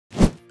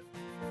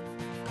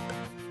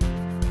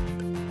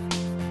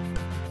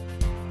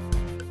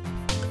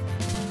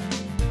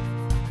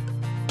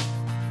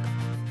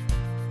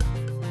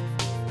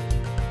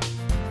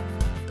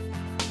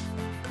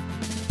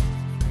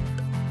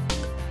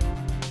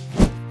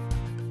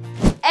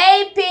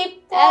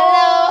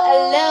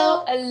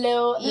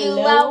hello. You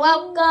are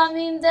welcome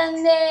in the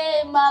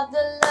name of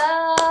the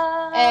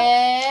Lord.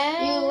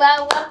 You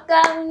are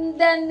welcome in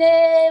the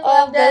name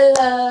of the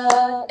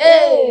Lord.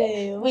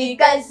 Hey, we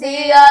can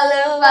see all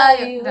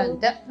over you the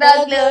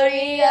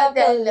glory of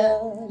the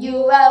Lord. You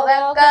are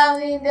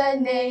welcome in the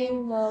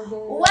name of the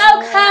Lord.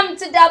 Welcome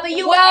to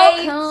W80.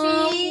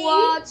 Welcome,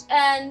 watch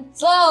and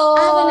talk.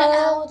 Having an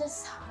elder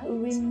side.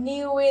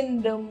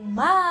 Renewing the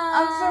mind.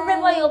 I'm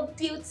forever your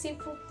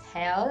beautiful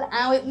pal,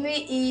 and with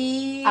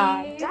me is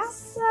Eddie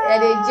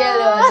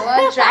jealous.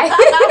 One try.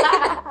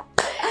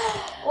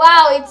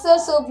 Wow, it's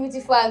so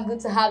beautiful and good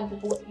to have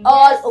people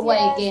all over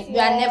again. We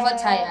are never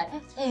tired,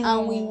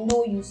 and we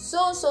know you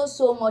so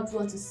much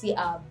want to see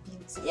our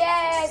beauty.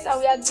 Yes, and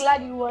we are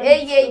glad you want.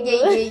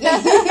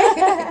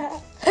 Yeah.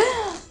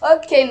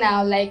 Okay,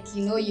 now, like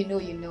you know,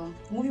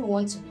 movie we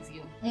want to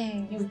review.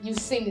 You've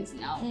seen it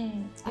now.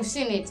 You've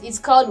seen it. It's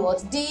called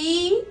what?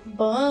 The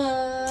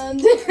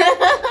Bond. Later,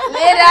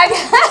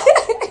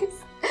 guys.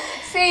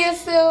 See you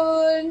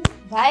soon.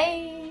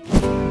 Bye.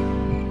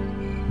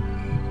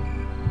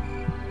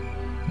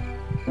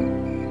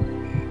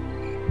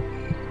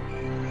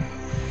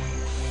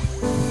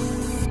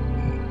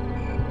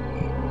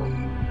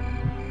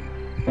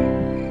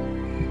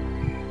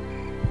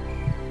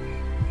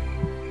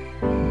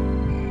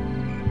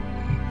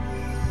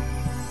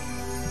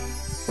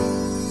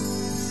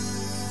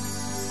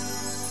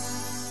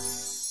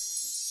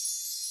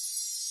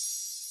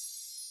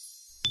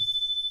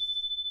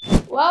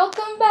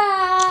 Welcome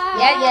back.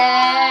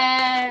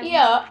 Yeah.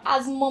 Yeah,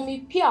 as Mommy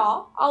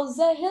Pia, how's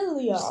the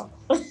hell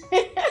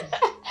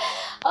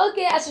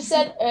Okay, as you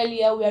said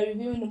earlier, we are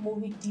reviewing the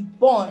movie The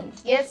Bond.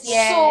 Yes.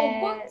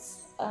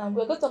 So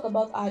we're going to talk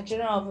about our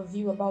general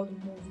overview about the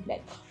movie.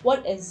 Like,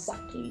 what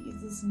exactly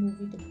is this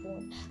movie, The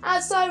Bond?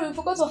 And sorry, we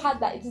forgot to add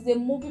that it is a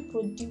movie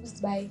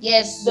produced by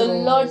The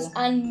Lord's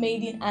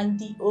Handmaiden and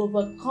The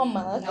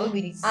Overcomers.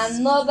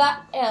 Another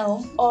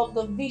elm of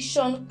the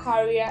Vision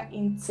Career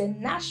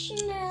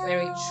International.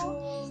 Very true.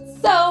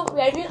 So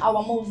we are reviewing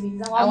our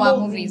movies. Our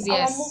movies,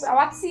 yes.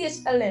 Our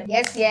THLM.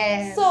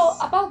 Yes. So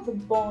about The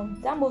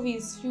Bond, that movie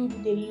is filled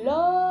with a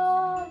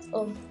lot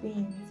of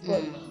things.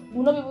 But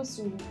we'll not be able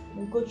to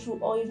go through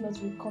all, if not,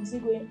 we'll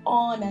continue going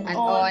on and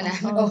on.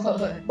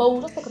 But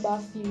we'll just talk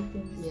about a few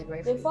things. Yeah,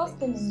 the first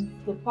thing is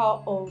the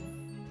power of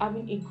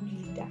having a good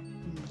leader.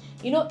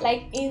 You know,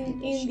 like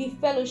in the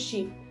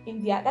fellowship,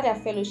 in their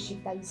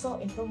fellowship that you saw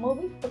in the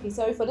movie. Okay,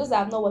 sorry for those that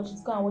have not watched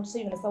it, go and watch so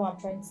you understand what I'm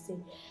trying to say.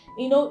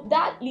 You know,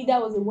 that leader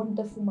was a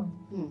wonderful man.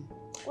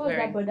 What was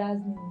that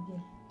brother's name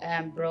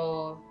again?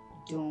 Bro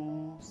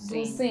Dunsin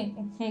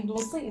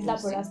is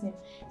that brother's name.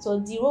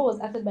 So the role was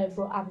acted by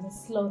Bro Avin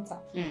Slaughter.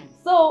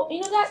 So you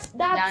know that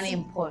down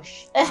in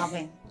Posh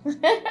Avin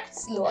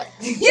Slaughter.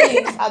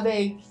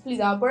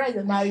 Please, our brother is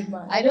a married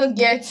man. I don't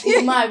get He's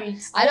it.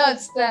 married. I don't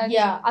understand.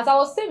 Yeah, as I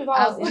was saying before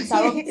I was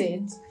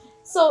interrupted.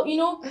 So you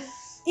know,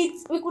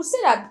 we could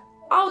say that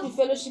how the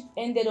fellowship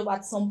ended up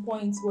at some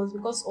point was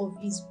because of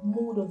his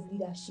mode of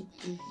leadership.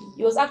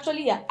 He was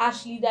actually an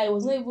harsh leader. He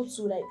was not able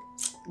to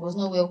was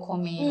not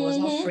welcoming, he was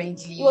not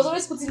friendly. He was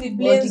always putting the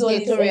blames on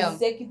his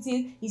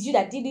executive. It's you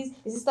that did this,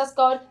 his sister's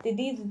called, they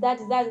did that.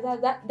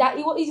 That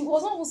he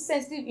was not even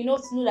sensitive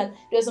enough to know that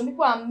there were some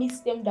people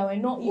amidst them that were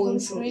not even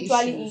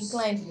spiritually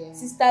inclined. Yeah.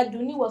 Sister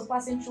Duni was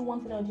passing through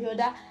one thing or the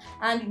other,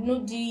 and you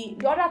know the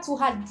other two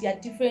had their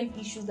different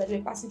issues that they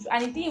were passing through,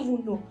 and he didn't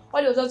even know.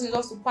 All he was just doing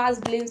was to pass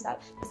blames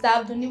that Sister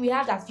Duni, we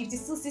have that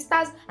 52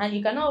 sisters, and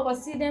you cannot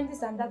oversee them,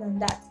 this and that and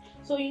that.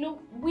 So, you know,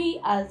 we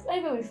as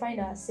wherever we find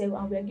ourselves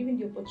and we are given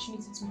the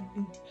opportunity to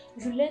lead,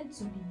 we should learn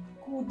to be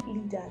good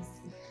leaders.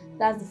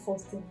 That's the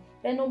first thing.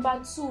 Then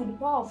number two, the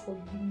power of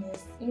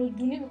forgiveness. You know,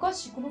 Duni,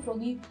 because she couldn't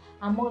forgive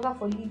her mother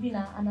for leaving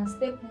her and her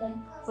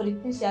stepmom for the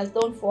things she has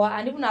done for her,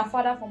 and even her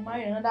father for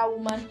marrying another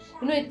woman,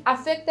 you know, it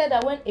affected her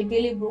when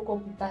Ebele broke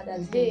up with her.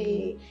 That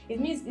day,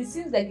 it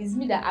seems like it's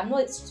me that I'm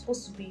not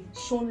supposed to be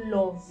shown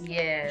love.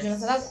 Yes. You know,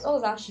 so that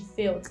was how she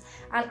felt.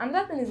 And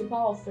another thing is the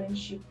power of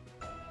friendship.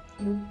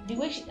 You know, the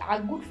way her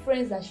good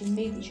friends that she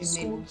made in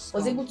school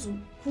was able to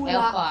pull her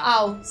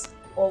out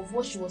of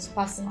what she was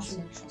passing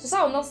through. So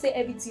I will not say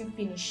everything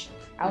finish.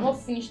 I will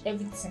not finish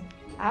everything.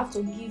 I have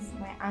to give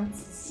my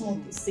aunties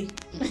something to say.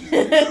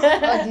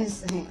 All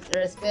this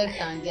respect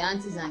and the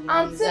aunties and the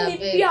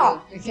aunties. Yeah.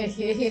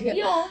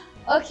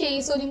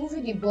 Okay, so the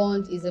movie The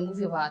Bond is a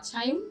movie of our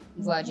time,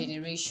 of our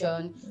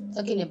generation,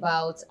 talking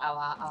about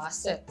our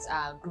set,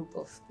 our group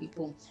of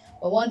people.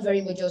 But one very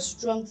major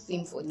strong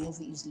theme for the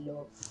movie is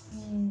love.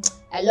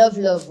 I love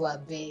love, I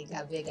beg.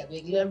 Love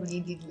really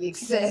did make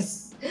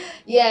sense.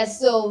 Yeah,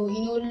 so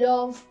you know,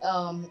 love,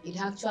 it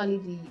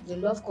actually the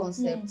love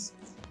concept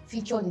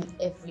featured in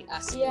every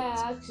aspect.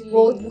 Yeah, actually.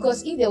 Both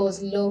because if there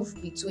was love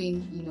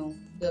between, you know,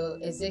 the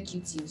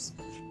executives,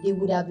 they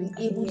would have been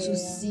able to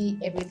see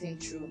everything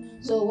through.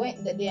 So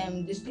when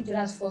the scripture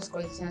has 1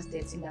 Corinthians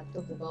 13 that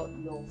talked about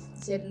love,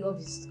 said love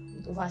is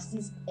it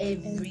oversees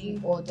every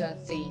other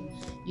thing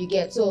you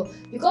get. So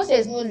because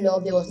there's no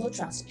love, there was no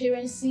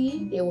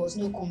transparency, there was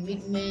no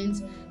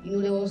commitment, you know,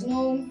 there was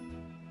no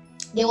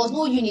there was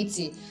no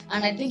unity.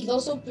 And I think it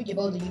also preached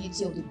about the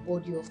unity of the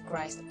body of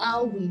Christ,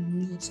 how we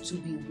need to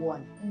be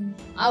one,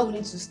 how we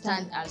need to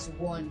stand as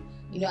one.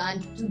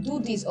 And to do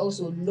this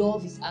also,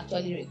 love is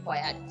actually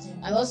required.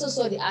 I also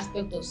saw the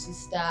aspect of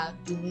Sister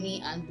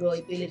Dumi and Bro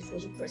Ibele, the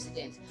fellowship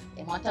president.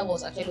 The matter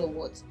was actually on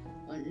what?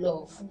 On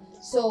love.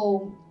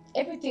 So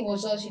everything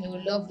was just,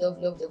 love.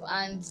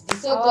 And the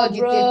so-called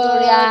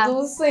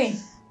dictatorial...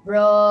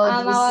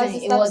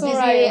 it was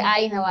easily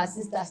eyeing our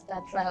sister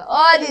star trial.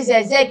 All these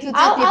executive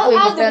people in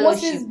the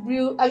fellowship.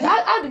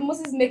 How did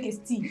Moses make his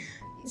tea?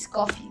 It's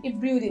coffee. He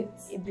brewed it.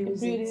 Yes,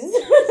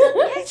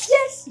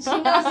 she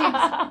knows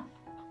it.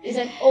 It's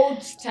an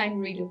old time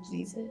radio,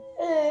 please.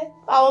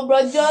 Our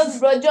Bro John's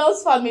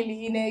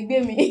family in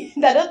Egbemi.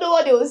 I don't know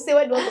what they will say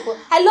when they want to go.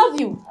 I love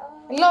you.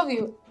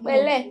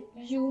 Well,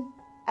 you.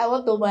 I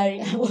want to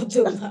marry.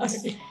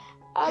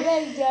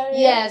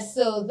 Yeah,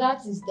 so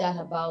that is that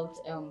about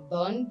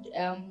bond.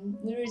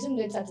 We'll resume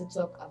later to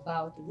talk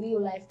about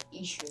real life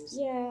issues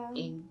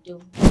in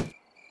Dome.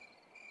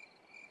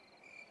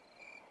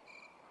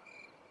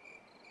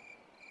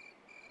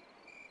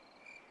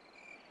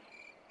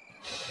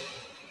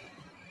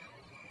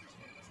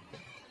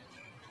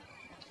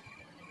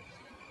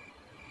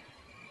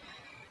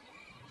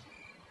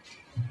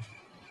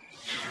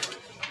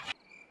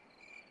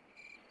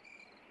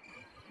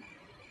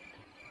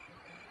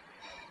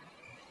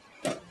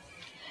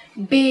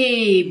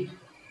 Babe,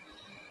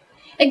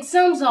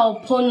 exams are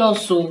upon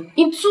us. So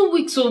in 2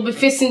 weeks we'll be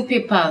facing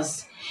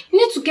papers. You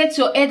need to get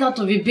your head out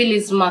of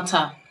Ibele's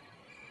matter.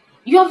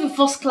 You have a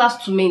first class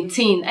to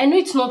maintain. I know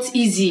it's not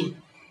easy.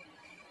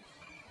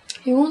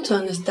 You want to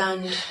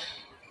understand.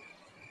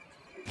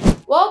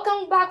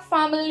 Welcome back,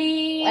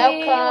 family.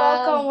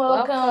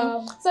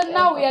 Welcome. So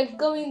now we are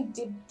going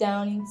deep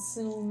down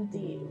into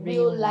the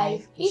real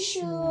life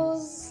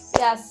issues.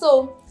 Yeah,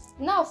 so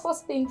now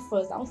first thing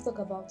first, I want to talk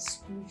about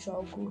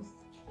spiritual growth.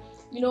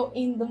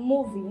 In the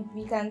movie,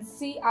 we can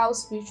see how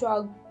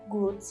spiritual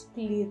growth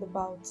played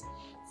about.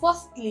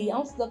 Firstly, I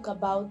want to talk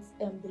about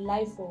the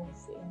life of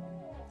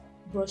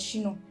Bro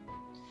Shino.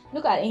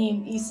 Look at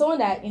him. He's someone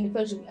that in the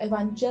fellowship,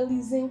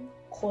 evangelism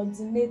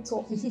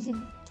coordinator.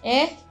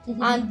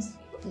 And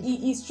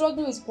he's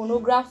struggling with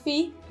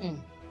pornography.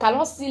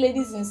 Cannot see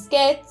ladies in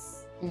skirts.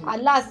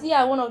 At last, he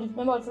and one of the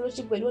members of the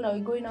fellowship were the one that were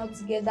going out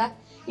together.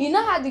 He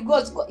now had the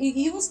guts. He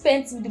even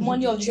spent the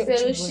money of the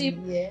fellowship.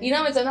 He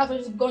now went to another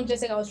fellowship, gone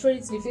just like I was throwing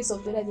it in the face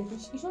of the other. You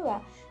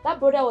know that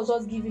brother was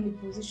just given the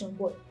position,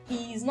 but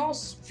he is not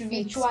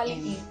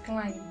spiritually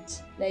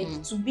inclined,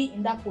 to be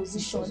in that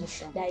position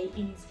that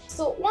he is.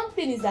 So one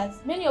thing is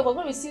that many of us,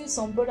 when we see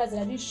some brothers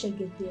that are doing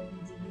shegete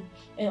on the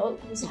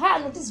this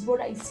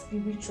brother is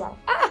spiritual.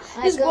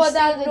 This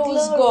brother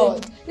knows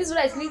God. This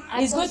brother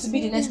is going to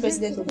be the next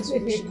president of this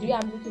fellowship.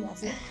 I'm looking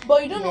at it,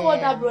 but you don't know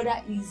what that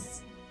brother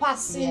is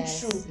passing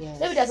through.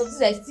 Maybe there's something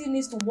that he still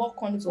needs to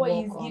work on before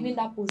he's given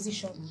that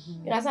position.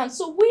 You understand?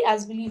 So we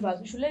as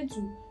believers, we should learn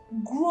to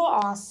grow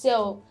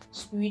ourselves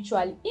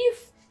spiritually.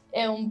 If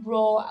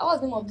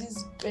what's the name of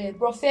this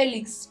Bro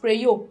Felix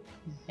Preyo?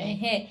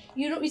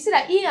 You see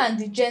that he and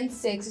the gent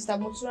sex, Sister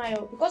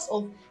Moturayo, because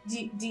of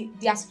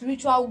their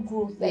spiritual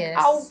growth,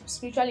 how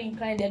spiritually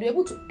inclined they were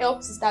able to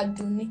help Sister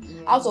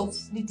Duni out of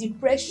the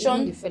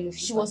depression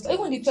she was,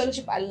 even the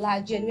fellowship at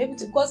large. They were able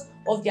to, because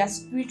of their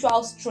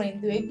spiritual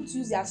strength, they were able to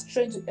use their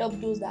strength to help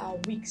those that are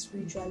weak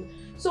spiritually.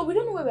 So we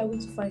don't know where we're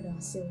going to find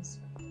ourselves.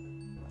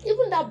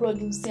 Even that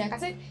brother was saying,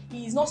 like I said,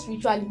 he is not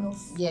spiritual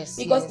enough.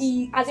 Because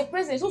he, as a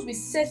president, is supposed to be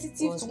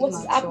sensitive to what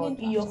is happening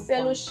in your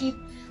fellowship,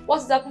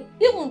 what is happening,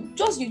 even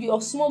just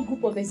your small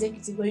group of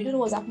executives, but you don't know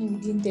what's happening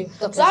within them.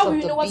 So how will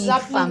you know what's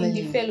happening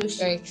in the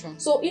fellowship?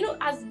 So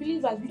as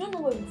believers, we don't know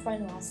where we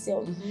find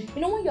ourselves.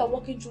 When you are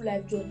walking through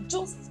life journey,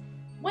 just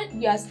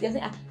when you are saying,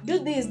 do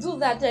this, do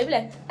that, they'll be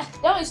like,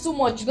 that one is too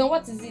much.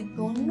 What is it?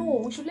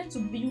 No, we should learn to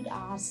build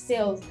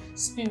ourselves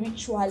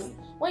spiritually.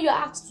 When you're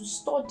asked to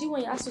study,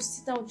 when you're asked to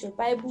sit down with your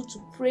Bible to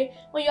pray,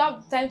 when you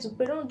have time to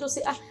pray, don't just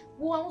say, I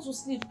want to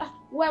sleep. I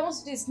want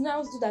to do this. Now I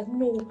want to do that.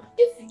 No.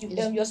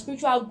 If your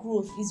spiritual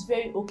growth is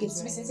very okay,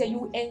 to be sincere,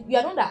 you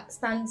are not that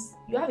stands.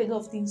 You have a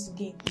lot of things to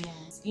gain.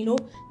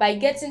 By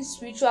getting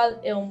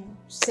spiritual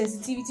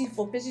sensitivity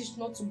for places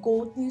not to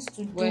go, things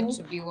to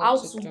do, how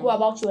to go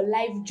about your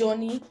life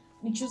journey,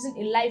 choosing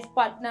a life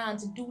partner and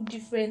to do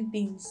different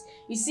things.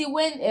 You see,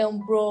 when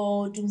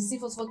Bro Dunsi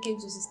first came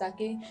to Sister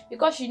K,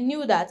 because she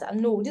knew that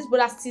no, this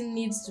brother still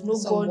needs to know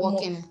God more.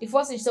 The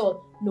first thing she said was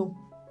no.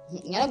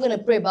 You're not gonna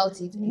pray about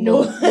it.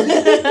 No.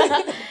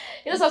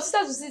 Some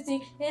sisters will say,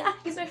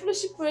 he's my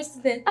fellowship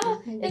president.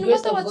 And no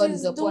matter what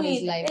he's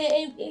doing,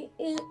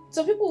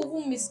 some people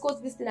who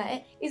misquote this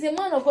thing. He's a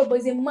man of God, but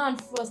he's a man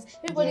first.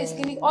 Everybody is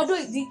killing.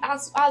 Although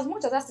as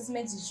much as that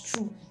statement is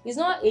true, it's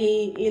not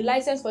a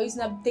license for you to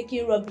not be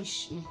taking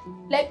rubbish.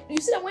 Like you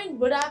see that when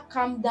brother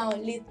calmed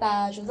down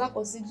later, she was not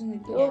considering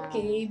it.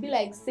 Okay, be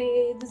like,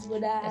 say this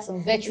brother. There's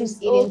some virtues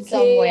in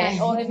somewhere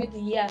and all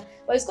everything.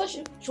 But it's because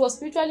she was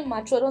spiritually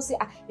mature. Don't say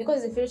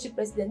because he's a fellowship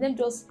president. Them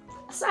just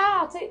So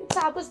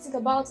I just think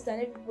about it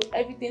and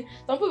everything.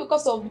 Some people,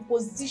 because of the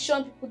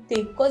position people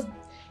take, because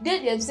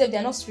they themselves, they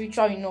are not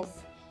spiritual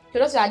enough. So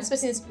that's why this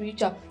person is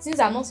spiritual. Since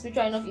I'm not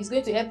spiritual enough, it's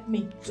going to help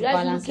me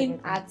without looking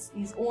at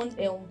his own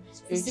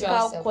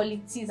physical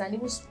qualities and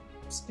even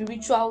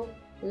spiritual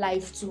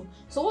life too.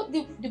 So what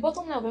the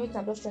bottom line of everything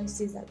I'm just trying to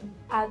say is that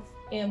at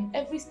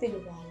every stage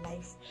of our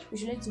life, we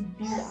should learn to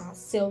build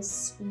ourselves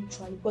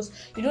spiritually, because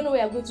you don't know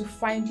where you're going to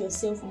find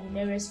yourself in the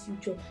nearest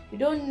future. You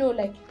don't know,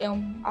 like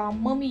our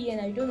mommy here,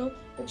 and you don't know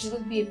if she's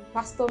going to be a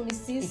pastor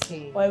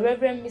Mrs. or a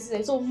reverend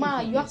Mrs. So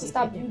you have to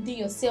start building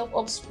yourself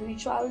up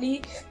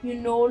spiritually, you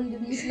know, the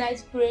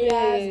midnight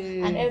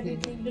prayers and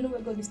everything. You don't know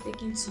where God is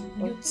taking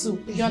you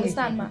to. You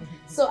understand, ma?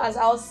 So as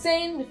I was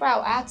saying before,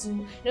 I had to,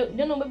 you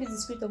don't know, maybe it's the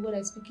Spirit of God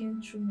that is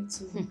speaking through me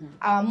to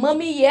our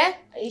mommy here.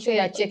 Are you sure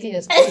you're checking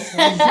your spirit?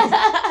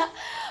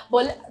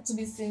 But to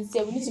be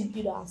sincere, we need to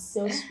build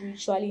ourselves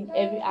spiritually in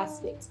every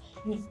aspect.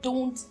 You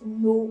don't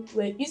know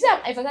where. You see, I'm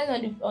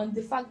emphasizing on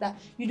the fact that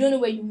you don't know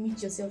where you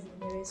meet yourself in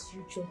the nearest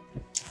future.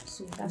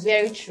 So that's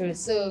very true.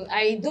 So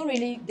I don't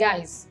really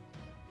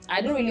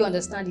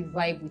understand the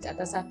vibe with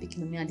Atasa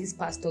picking on me and this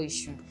pastor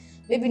issue.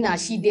 Maybe now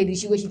she did the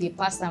issue where she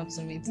passed down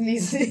to me.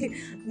 Please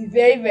be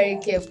very, very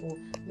careful.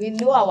 We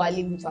know our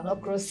limits, we're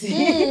not crossing.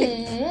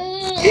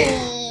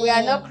 We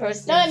are not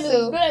crossing.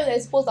 Don't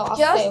expose ourselves.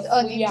 Just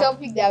on the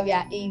topic that we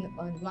are in,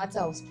 on the matter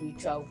of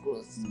spiritual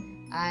growth,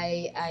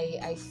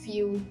 I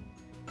feel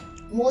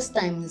most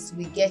times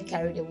we get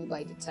carried away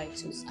by the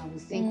titles and we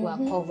think we are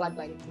covered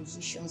by the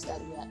positions that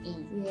we are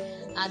in.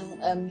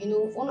 And you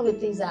know, one of the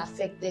things that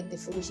affected the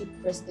fellowship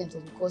president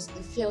was because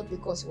he felt,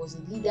 because he was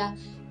a leader,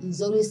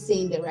 he's always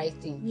saying the right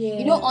thing.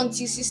 You know,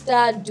 until Sister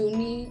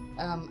Duni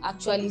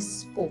actually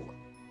spoke,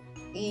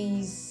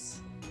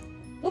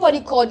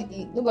 nobody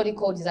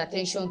called his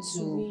attention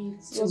to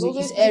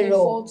his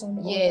error.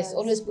 Yes,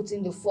 always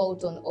putting the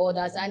fault on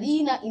others, and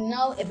he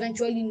now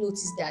eventually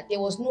noticed that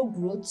there was no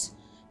growth,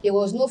 there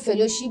was no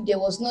fellowship, there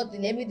was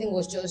nothing, everything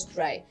was just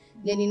dry.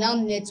 Then he now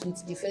met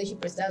with the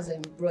fellowship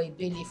president, Bro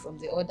Bailey, from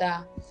the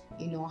other,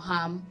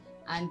 arm,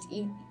 and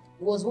he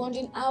was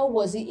wondering how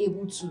was he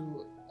able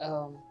to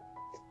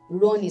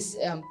run his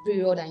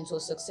period, and it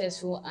was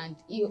successful, and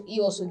he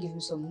also gave him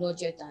some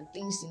nugget and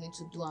things you need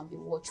to do and be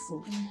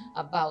watchful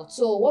about.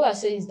 So what we're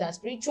saying is that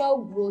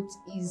spiritual growth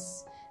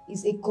is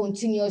a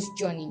continuous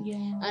journey,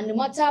 and no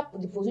matter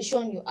the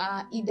position you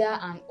are, either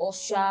an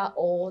usher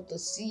or the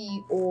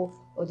CEO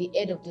or the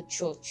head of the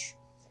church,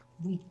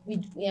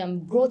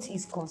 growth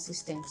is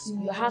consistent.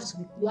 You have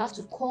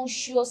to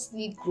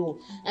consciously grow,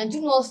 and do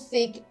not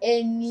take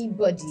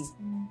anybody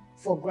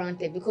for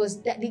granted,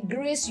 because the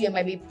grace you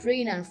might be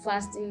praying and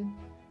fasting,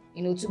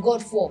 to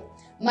God for,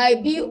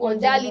 might be on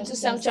that little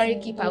sanctuary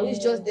keeper who is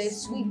just there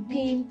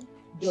sweeping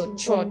your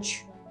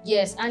church.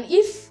 Yes, and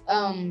if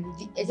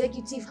the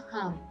executive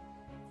arm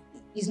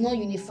is not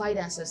unified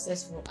and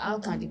successful, how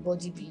can the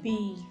body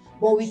be?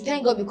 But we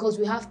thank God, because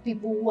we have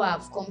people who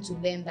have come to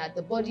learn that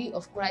the body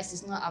of Christ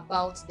is not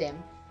about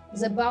them,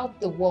 it's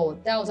about the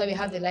world. That was why we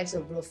have the likes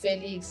of Bro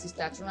Felix,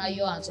 Sister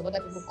Tunayo, and some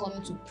other people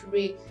coming to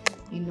pray,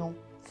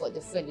 for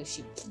the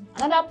fellowship.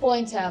 Another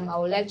point I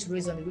would like to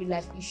raise on the real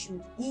life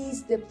issue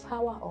is the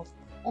power of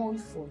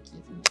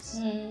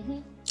unforgiveness.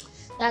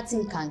 That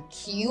thing can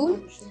kill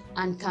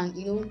and can,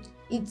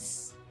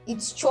 it's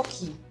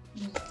choky.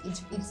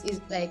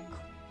 It's like,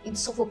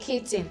 it's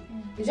suffocating.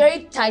 It's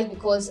very tight,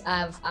 because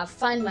I've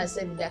found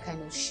myself in that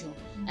kind of shoe.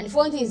 And the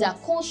funny thing is that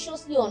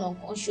consciously or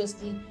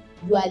unconsciously,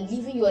 you are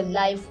living your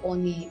life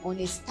on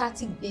a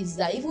static basis,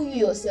 that even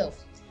you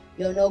yourself,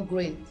 you're not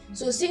growing.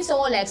 So seeing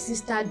someone like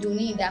Sister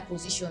Duni in that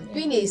position,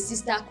 being a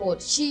sister called,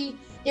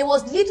 there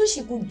was little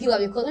she could give her,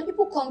 because when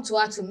people come to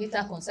her to meet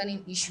her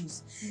concerning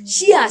issues,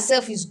 she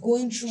herself is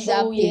going through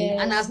that pain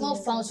and has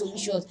not found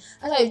solutions.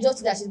 That's why you just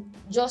see that she's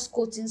just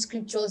quoting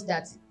scriptures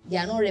that they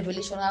are not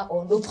revelational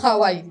or no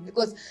power in it,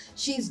 because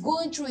she's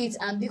going through it,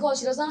 and because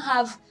she doesn't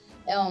have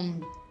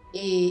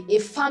a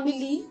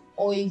family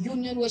or a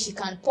union where she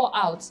can pour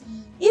out.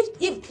 If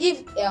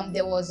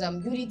there was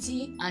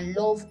unity and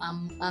love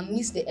and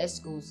Miss the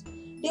Escos,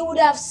 they would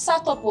have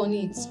sat up on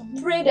it,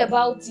 prayed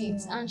about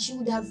it, and she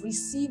would have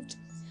received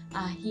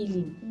a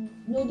healing.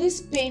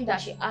 This pain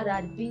that she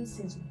had been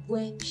since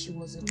when she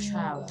was a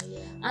child,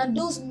 and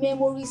those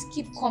memories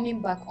keep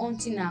coming back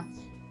until now,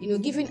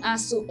 giving her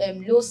so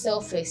low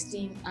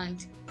self-esteem.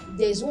 And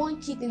there's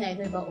one key thing I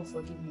know about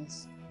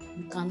unforgiveness: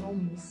 you cannot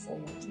move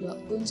forward. You are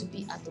going to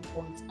be at the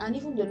point, and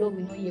even the Lord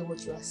will not hear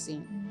what you are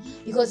saying,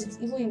 because it's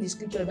even in the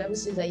scripture, the Bible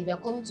says that if you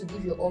are coming to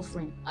give your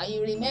offering and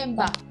you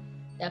remember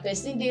that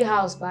person did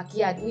house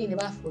backyard where you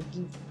never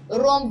forgive,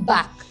 run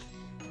back.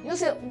 You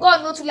say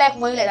God not to like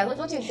money like that.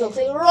 Don't you talk?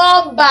 Say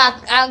run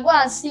back and go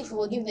and seek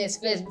forgiveness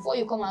first before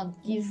you come and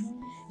give.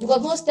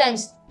 Because most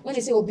times when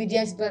they say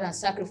obedience is better than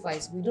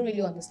sacrifice, we don't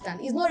really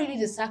understand. It's not really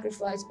the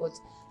sacrifice, but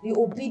the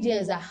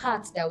obedience, the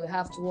heart that we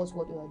have towards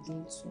what we are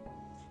doing to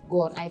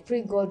God. I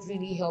pray God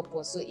really help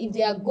us. So if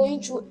they are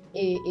going through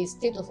a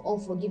state of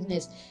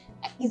unforgiveness,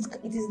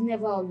 it is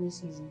never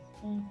always easy.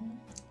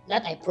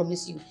 That I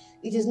promise you.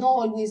 it is not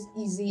always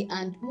easy,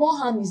 and more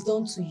harm is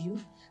done to you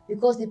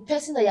because the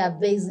person that you are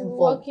basing for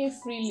Walking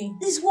freely.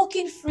 is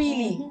walking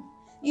freely.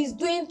 He's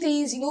doing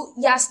things, you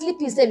are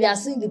sleeping instead, you are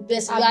seeing the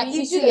person. You are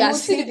eating, you are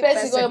seeing the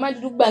person. Your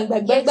mind do bang,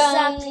 bang, bang,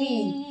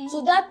 Exactly.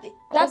 So that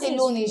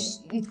alone is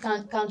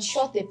can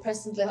shut a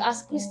person's life.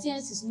 As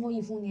Christians, it's not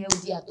even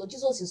healthy at all.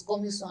 Jesus is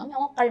coming soon. I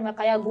want to carry my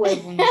career go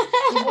heaven.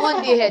 If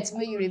one day hurts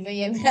me, you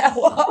remain here. I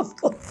will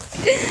go.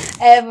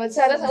 But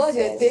so that's what's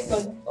your take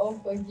on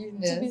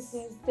forgiveness? To be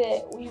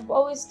sincere, we've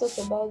always talked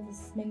about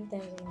this many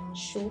times on our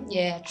show.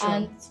 Yeah, true.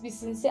 And to be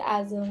sincere,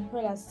 as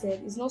Paula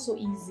said, it's not so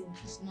easy.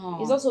 It's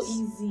not so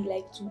easy,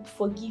 like, to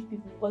forgive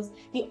people, because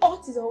the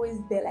hurt is always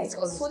there. Like,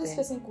 so this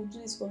person could do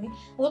this for me.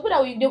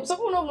 And some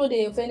people don't know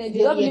they offended. They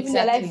don't believe in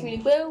their life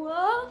feeling. But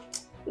well,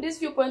 with this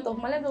viewpoint of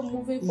my level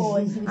moving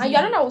forward, and you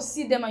don't will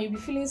see them and you'll be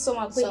feeling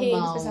somehow. Hey,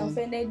 this person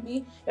offended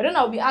me. You don't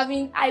know, will be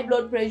having high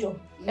blood pressure.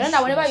 You don't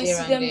know, whenever you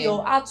see them,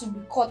 your heart will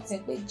be cut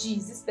and like,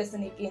 geez, this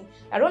person again.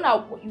 I don't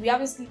know, you'll be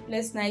having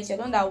sleepless nights. You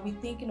don't know, will be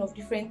thinking of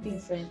different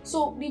things.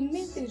 So the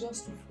main thing is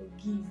just to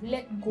forgive,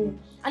 let go.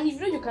 And if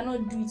you know you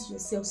cannot do it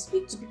yourself,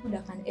 speak to people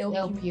that can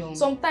help you.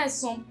 Sometimes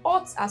some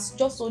hurts are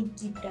just so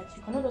deep that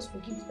you cannot just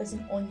forgive the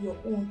person on your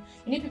own.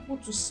 You need people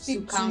to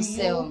speak to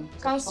you,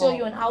 counsel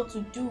you on how to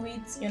do it.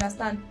 You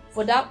understand?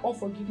 For that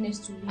unforgiveness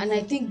to leave. And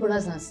I think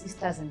brothers and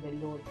sisters in the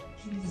Lord,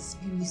 please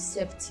be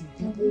receptive,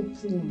 be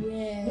open.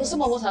 Yeah.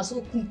 Some of us are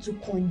so quick to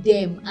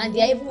condemn, and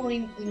they are even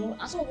running,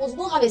 and some of us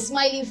don't have a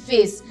smiling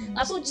face.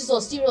 That's what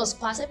Jesus serious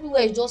pass.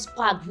 Everywhere is just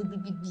packed.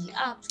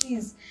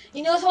 Please.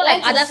 So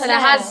like Ada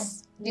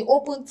has the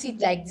open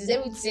teeth like this,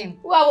 everything.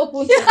 Who are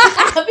open teeth?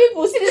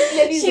 People see this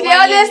lady. She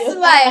always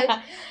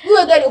smile. Who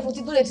are going to open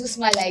teeth? Don't let you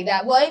smile like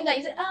that. But in that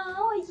you say,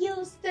 how are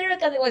you?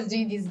 Stereotype was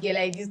doing this girl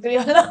like this.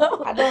 I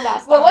don't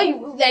understand. But when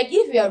you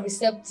if you are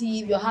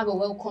receptive, you have a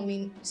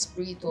welcoming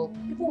spirit, or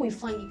people will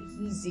find it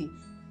easy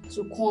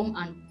to come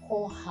and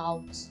pour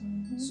out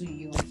to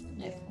you.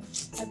 Yeah.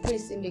 I pray,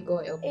 may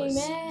God help us.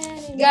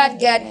 Amen. God,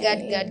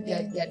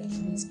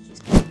 please.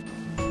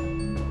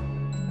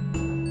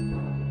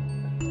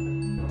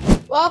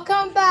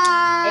 Welcome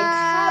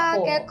back,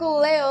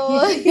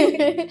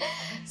 Ekuleo.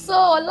 So,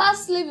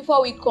 lastly,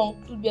 before we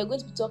conclude, we are going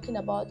to be talking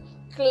about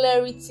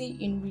clarity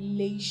in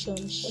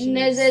relationships.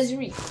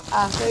 Necessary.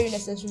 Very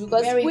necessary,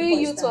 because we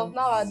youth of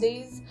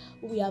nowadays,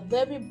 we are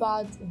very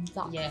bad in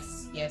that.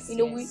 Yes. We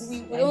don't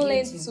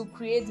learn to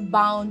create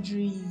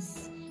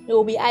boundaries.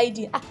 We'll be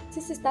hiding.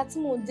 This is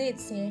starting on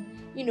dates.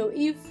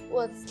 If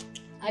what.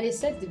 And they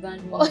set the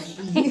boundaries.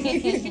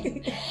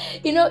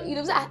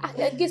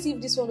 I guess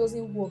if this one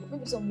doesn't work,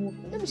 maybe some work.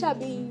 Maybe shall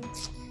be.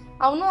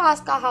 I will not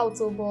ask her how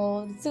to,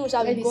 but the thing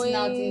shall be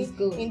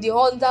going in the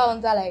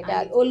under like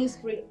that. The Holy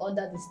Spirit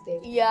under the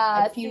step.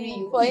 Yeah,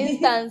 for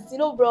instance,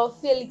 bro,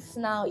 Felix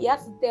now, he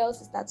has to tell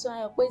Sister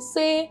Tuanya,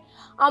 say,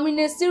 I'm in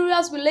a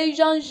serious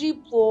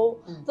relationship,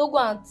 don't go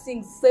and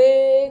think,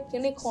 say,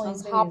 something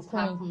is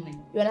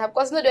happening. You understand?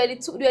 Because they are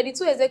the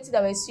two executives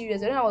that were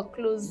serious. They don't have a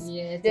close.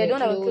 Yeah, they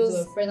don't have a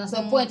close friend. At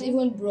some point,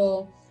 even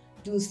bro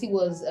Dulcie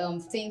was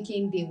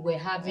thinking they were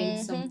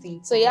having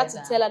something. So you have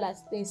to tell her that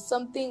there's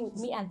something with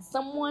me and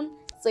someone.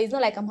 So it's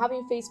not like I'm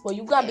having face for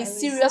you. Go and be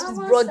serious with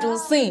bro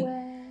Dulcie.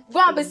 Go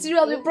and be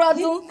serious with bro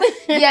Dulcie.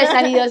 Yes,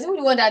 and he was even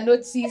the one that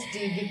noticed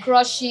the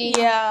crushing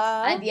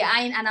and the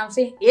eyeing, and I'm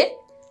saying, the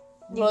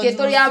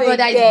tutorial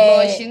brother is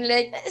blushing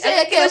like,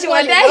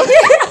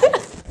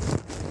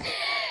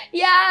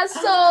 yeah,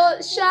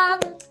 so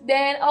Sharp,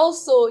 then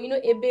also,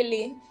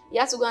 Ebele, he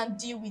has to go and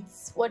deal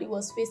with what he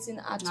was facing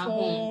at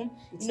home,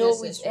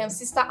 with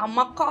Sister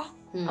Amaka.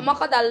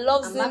 Amaka that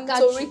loves him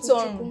to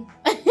return.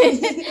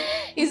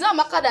 It's not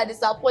Amaka that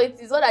disappoints,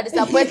 it's not that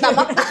disappoints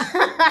Amaka.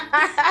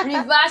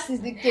 Reverse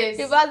is the case.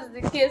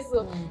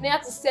 So they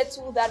had to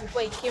settle that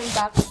before he came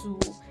back to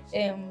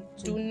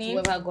Duni.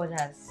 Whoever God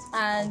has.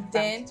 And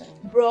then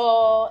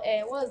bro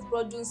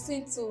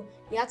Dunsin too,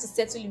 he had to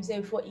settle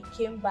himself before he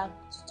came back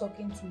to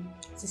talking to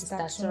Sister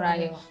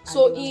Turaya.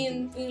 So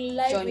in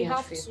life we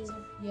have to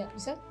you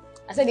said?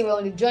 I said they were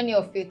on the journey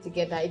of faith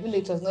together, even though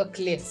it was not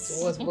clear to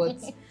us, but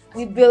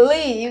we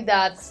believe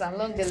that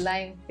along the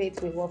line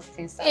faith will work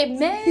things out.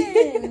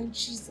 Amen. In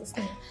Jesus'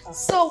 name.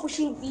 So we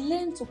should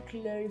learn to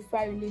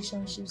clarify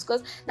relationships,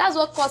 because that's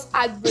what caused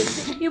heartbreak.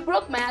 He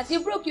broke my heart. He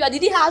broke your heart.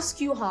 Did he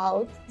ask you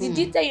out? Did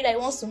he tell you that he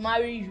wants to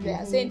marry you? You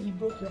are saying he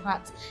broke your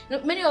heart.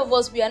 Many of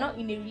us, we are not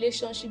in a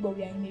relationship, but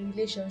we are in a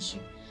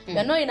relationship. We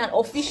are not in an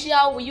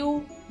official will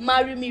you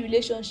marry me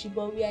relationship,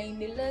 but we are in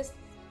a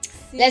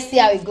let's see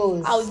how it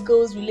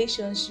goes.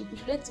 Relationship. We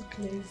should learn to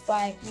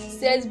clarify,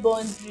 set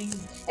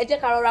boundaries.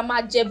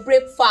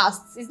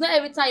 Breakfast. It's not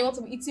every time you want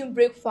to be eating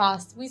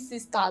breakfast. We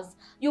sisters,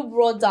 you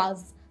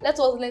brothers, let us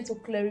learn to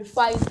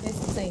clarify this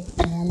thing.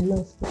 I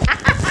love it.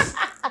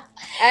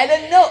 I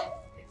don't know.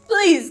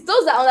 Please,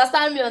 those that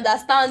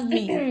understand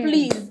me.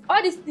 Please,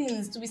 all these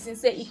things, to be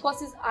sincere, it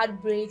causes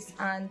heartbreaks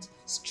and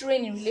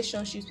strain in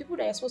relationships. People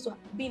that you're supposed to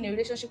be in a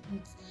relationship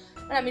with,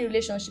 when I mean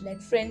relationship, like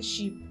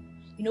friendship,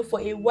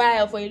 for a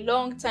while, for a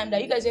long time,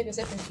 that you guys have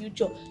yourself in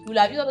future, you will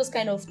have used all those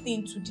kind of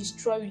things to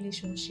destroy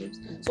relationships.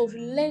 So if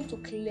you learn to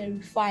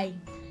clarify,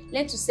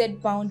 learn to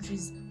set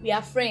boundaries. We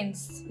are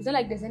friends. It's not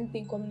like there's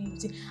anything coming in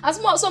between.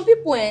 Some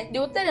people, they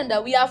will tell them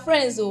that we are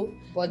friends,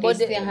 but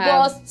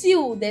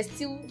there's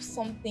still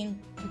something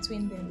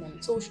between them.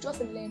 So we should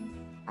just learn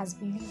as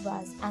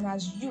believers and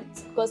as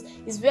youth, because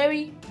it's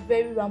very,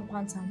 very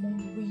rampant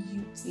among we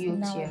youths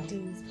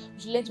nowadays. We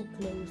should learn to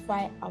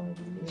clarify our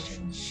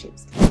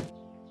relationships.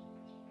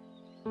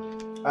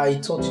 I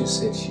thought you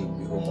said she would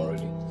be home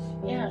already.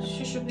 Yeah,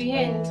 she should be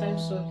here anytime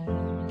soon.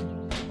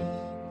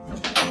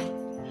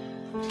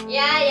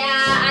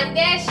 Yeah, and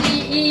there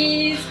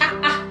she is.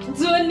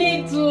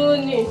 Doni,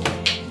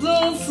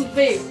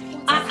 babe.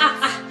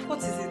 What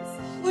is it?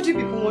 What do you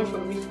people want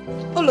from me?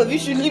 All of you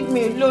should leave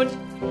me alone.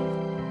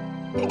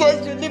 You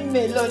guys should leave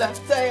me alone. I'm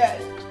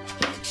tired.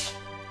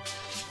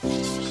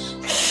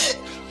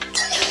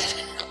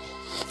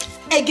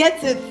 I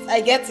get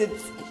it.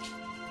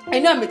 I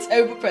know I'm a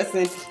terrible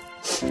person.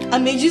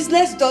 I'm a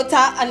useless daughter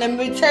and I'm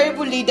a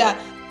terrible leader.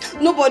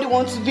 Nobody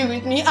wants to be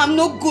with me. I'm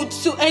no good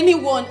to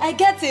anyone. I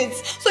get it.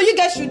 So you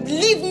guys should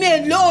leave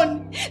me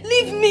alone.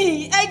 Leave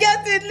me. I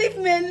get it. Leave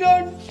me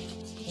alone.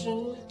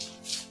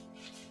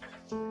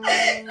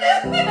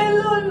 Leave me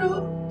alone.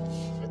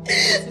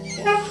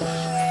 No.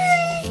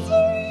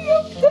 Sorry,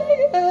 I'm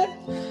tired.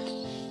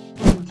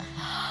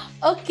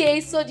 Okay,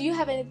 so do you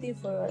have anything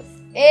for us?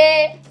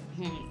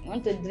 You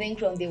want to drink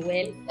from the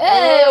well?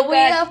 We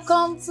have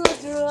come to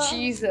draw.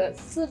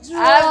 Jesus. To draw.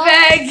 I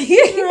beg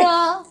you.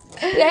 Draw.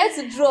 We have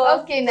to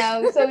draw. Okay,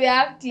 now, so we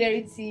have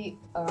clarity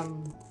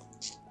on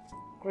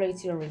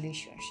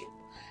relationship.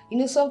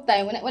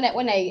 Sometimes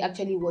when I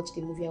actually watched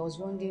the movie, I was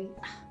wondering,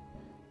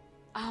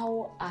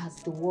 how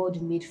has the world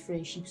made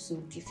friendship so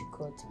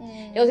difficult?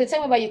 There was a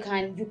time where you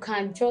can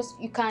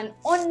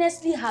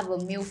honestly have a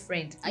male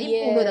friend, and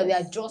you know that we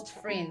are just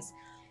friends.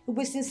 We'll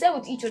be sincere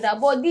with each other,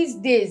 but these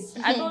days,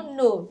 I don't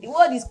know. The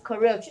world is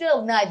corrupt. Children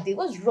of nowadays,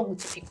 what's wrong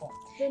with people?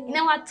 In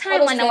our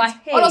time and our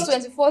age, all those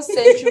 21st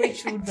century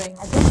children,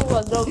 I don't know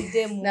what's wrong with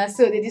them. Now,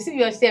 so they deceive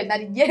yourself. Now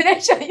the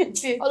generation you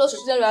see. All those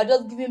children are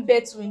just giving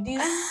birth to in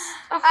this.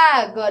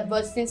 God,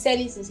 but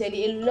sincerely,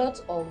 a lot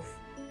of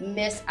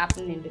mess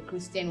happening in the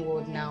Christian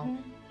world now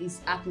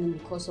is happening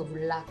because of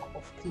lack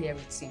of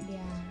clarity.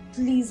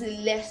 Please,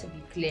 let's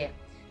be clear.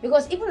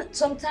 Because even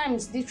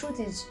sometimes the truth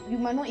is you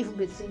might not even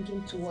be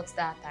thinking towards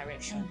that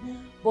direction.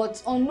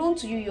 But unknown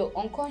to you,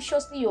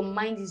 unconsciously your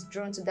mind is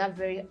drawn to that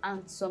very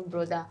handsome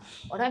brother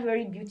or that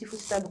very beautiful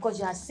sister because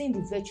you have seen the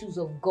virtues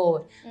of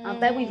God. And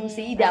Bible even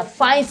say he that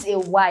finds a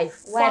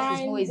wife. Wife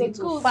is more easy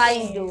to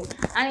find though.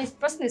 And his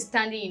person is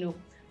standing,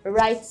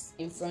 right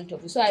in front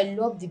of you. So I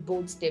love the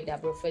bold step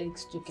that Bro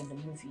Felix took in the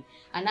movie.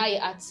 And now he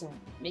had to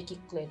make it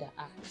clear that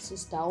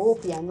sister, I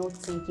hope you are not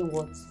thinking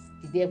what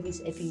the devil is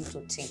helping you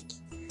to think.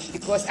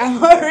 Because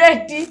I'm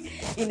already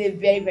in a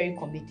very, very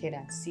committed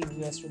and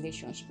serious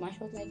relationship. And she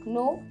was like,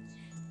 no.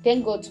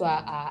 Thank God to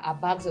her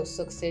bags of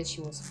success. She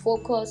was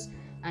focused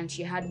and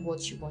she had what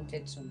she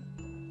wanted to,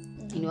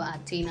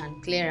 attain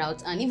and clear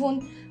out. And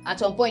even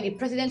at one point, the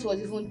president was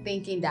even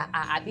thinking that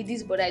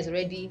this brother is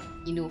already,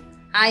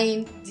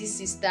 eyeing this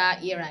sister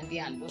here and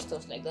there and those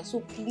stuff like that. So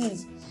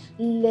please,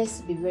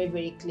 let's be very,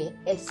 very clear,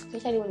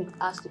 especially when it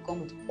has to come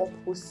with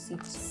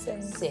opposite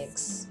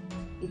sex.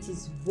 It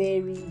is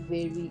very,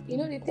 very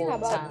important. The thing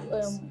about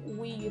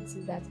we youths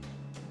is that,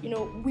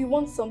 we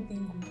want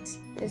something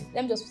good.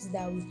 Let me just put it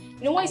that way.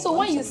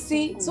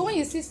 When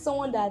you see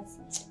someone that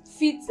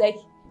fits like,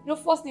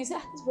 firstly you say,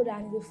 this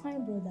brother is a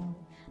fine brother.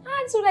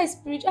 This brother is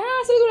spiritual.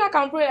 So this brother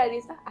can pray like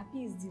this.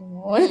 Happy is the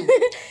one.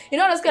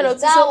 Those kind of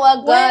things. So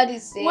what God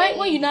is saying?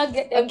 When you not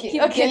get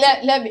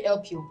let me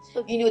help you.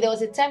 Okay. There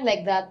was a time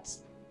like that.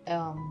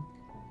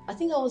 I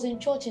think I was in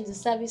church in the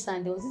service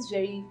and there was this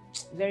very,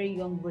 very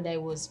young brother. He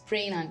was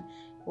praying and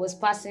was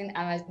passing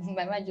and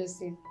my man just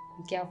said,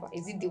 be careful,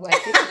 is it the white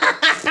people?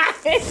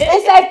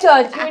 Inside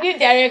church, you need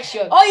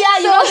direction. Oh yeah,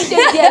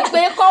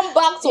 you come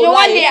back to life.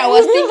 One day I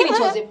was thinking it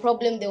was a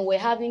problem then we're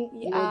having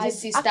this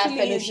sister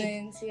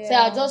fellowship. So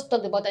I just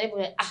talked about that. People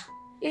were like,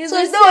 so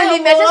it's not only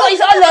me, so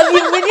it's all of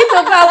you. We need to go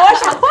and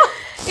wash up.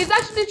 It's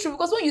actually true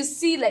because when you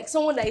see like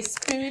someone that is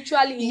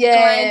spiritually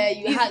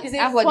inclined, is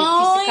a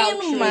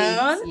fine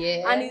man,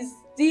 and is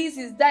this,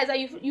 is that,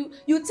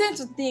 you tend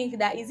to think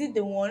that is it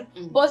the one,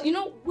 but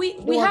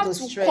we have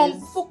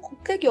to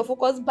take your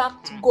focus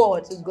back to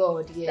God.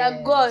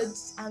 That God,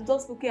 I'm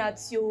just looking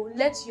at you.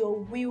 Let your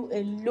will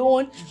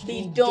alone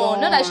be done.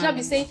 Not that I should not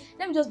be saying,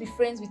 let me just be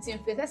friends with him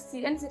first. Let's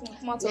see anything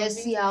come out of it.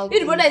 See how if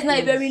the brother is not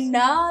a very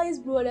nice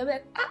brother, I'm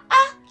like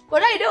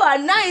but I know are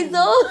nice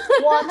though.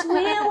 What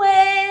we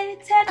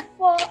waited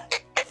for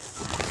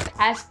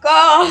has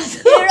come.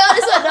 This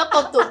will not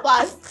come to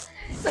pass.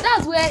 So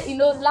that's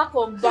where lack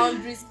of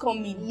boundaries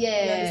come in. You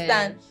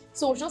understand?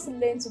 So just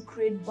learn to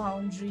create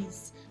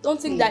boundaries. Don't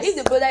think that if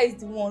the brother is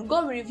the one,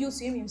 God will reveal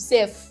to him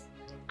himself.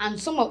 And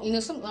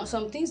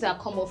some things that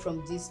come up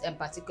from this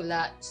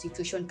particular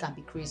situation can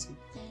be crazy.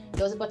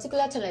 There was a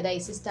particular time like that,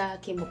 his sister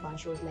came up and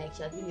she was like,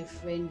 she had been a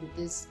friend with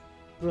this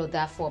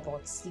brother for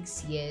about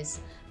 6 years,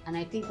 and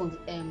I think on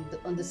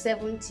the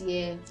 7th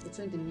year,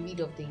 between the mid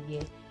of the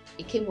year,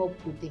 he came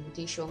up with the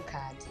invitation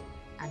card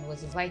and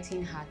was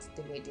inviting her to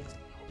the wedding.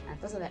 And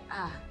I was like,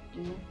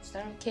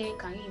 Sharon K,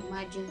 can you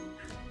imagine?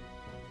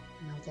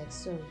 And I was like,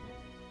 sorry,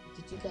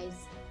 did you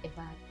guys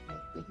ever,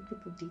 like, were you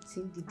people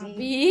dating? Did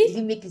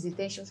he make his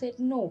intention? I said,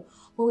 no,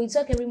 but we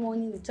talk every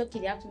morning, we talk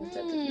in the afternoon, we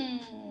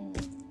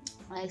talk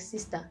my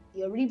sister,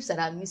 your ribs that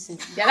are missing.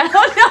 Your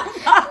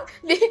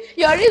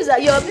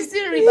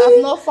missing rib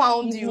have not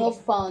found you. Not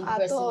found the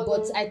person.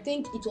 But I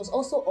think it was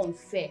also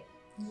unfair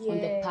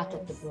on the part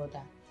of the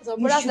brother. So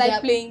brothers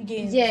like playing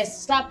games.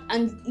 Yes, stop.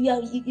 And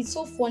yeah, it's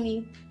so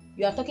funny.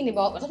 We're talking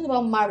about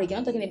marriage. You're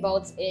not talking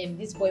about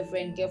this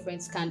boyfriend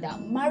girlfriend scandal.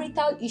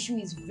 Marital issue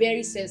is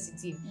very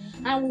sensitive,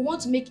 and we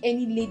want to make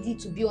any lady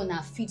to be on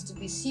her feet, to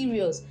be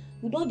serious.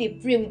 We don't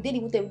pray, we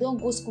don't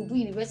go school, do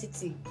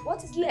university.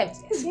 What is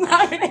left is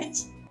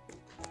marriage.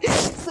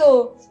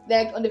 So,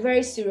 like, on a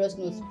very serious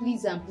note,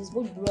 please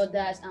both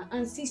brothers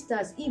and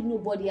sisters, if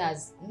nobody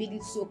has made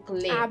it so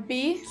clear to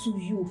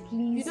you,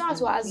 please. You don't have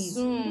to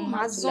assume.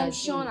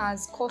 Assumption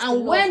has cost.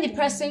 And when the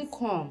person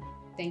comes,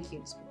 thank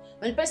you.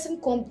 When the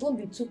person comes, don't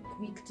be too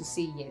quick to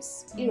say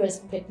yes,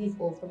 irrespective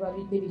of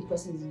probably maybe the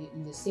person is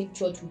in the same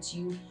church with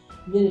you,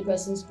 the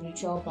person's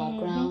spiritual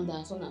background,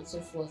 and so on and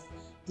so forth.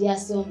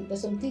 There's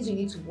some things you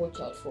need to watch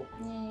out for.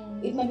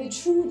 It might be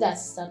true that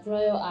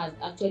Satrayo has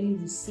actually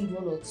received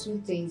 1 or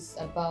 2 things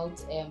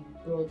about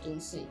Bro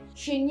Dunsin.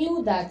 She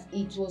knew that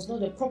it was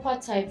not the proper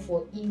time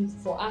for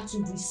her to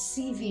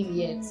receive him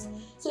yet.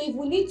 So if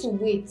we need to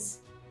wait,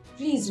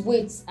 please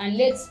wait and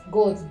let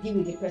God be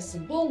with the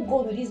person. Don't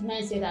go with this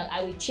mindset that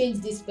I will change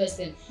this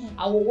person.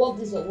 I will work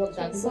this or work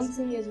that.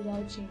 Something years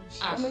without change.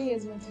 How many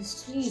years want to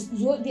please?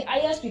 The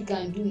highest we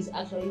can do is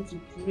actually to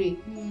pray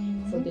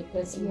for the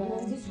person.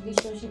 This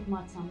relationship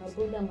matter, my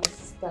brother, my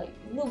sister.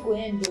 No go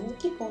end. We'll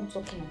keep on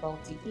talking about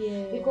it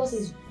because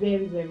it's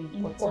very, very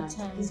important.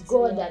 It's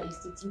God that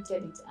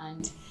instituted it,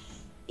 and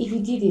if He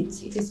did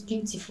it, it is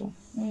beautiful.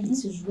 It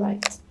is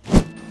right.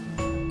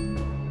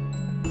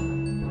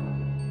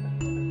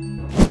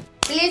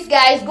 Please,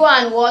 guys, go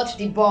and watch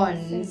The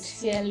Bond.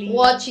 Sincerely.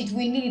 Watch it.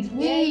 We need it.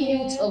 We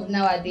youth of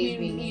nowadays,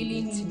 we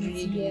need it. We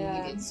really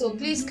need it. So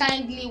please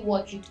kindly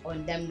watch it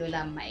on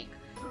Damilola Mike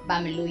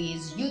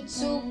Bamiloye's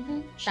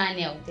YouTube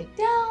channel. Take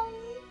down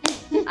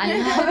and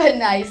have a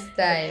nice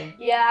time.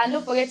 Yeah, and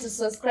don't forget to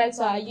subscribe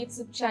to our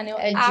YouTube channel,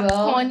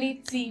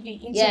 Akoni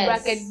TV,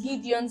 bracket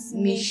Gideon's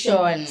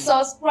Mission.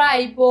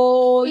 Subscribe,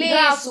 please. You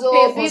don't have to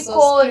pay for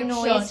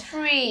subscription. It's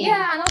free.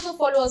 Yeah, and also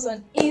follow us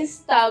on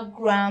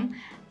Instagram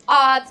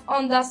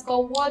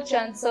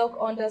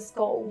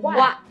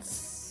 @watch_and_talk_what.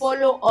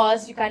 Follow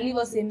us. You can leave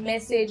us a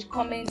message,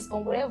 comments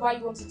on whatever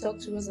you want to talk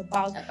to us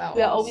about.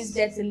 We are always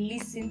there to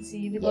listen to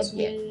you because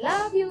we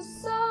love you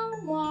so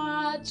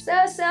much.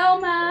 So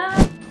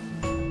much.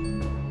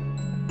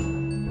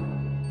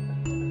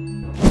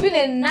 It's been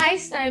a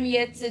nice time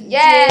here today.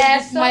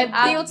 Yes, my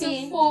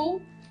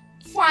beautiful,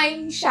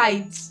 fine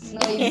shite.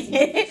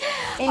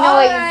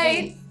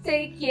 Alright.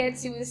 Take care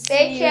till we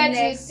see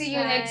you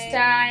next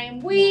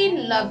time. We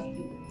love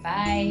you.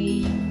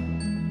 Bye.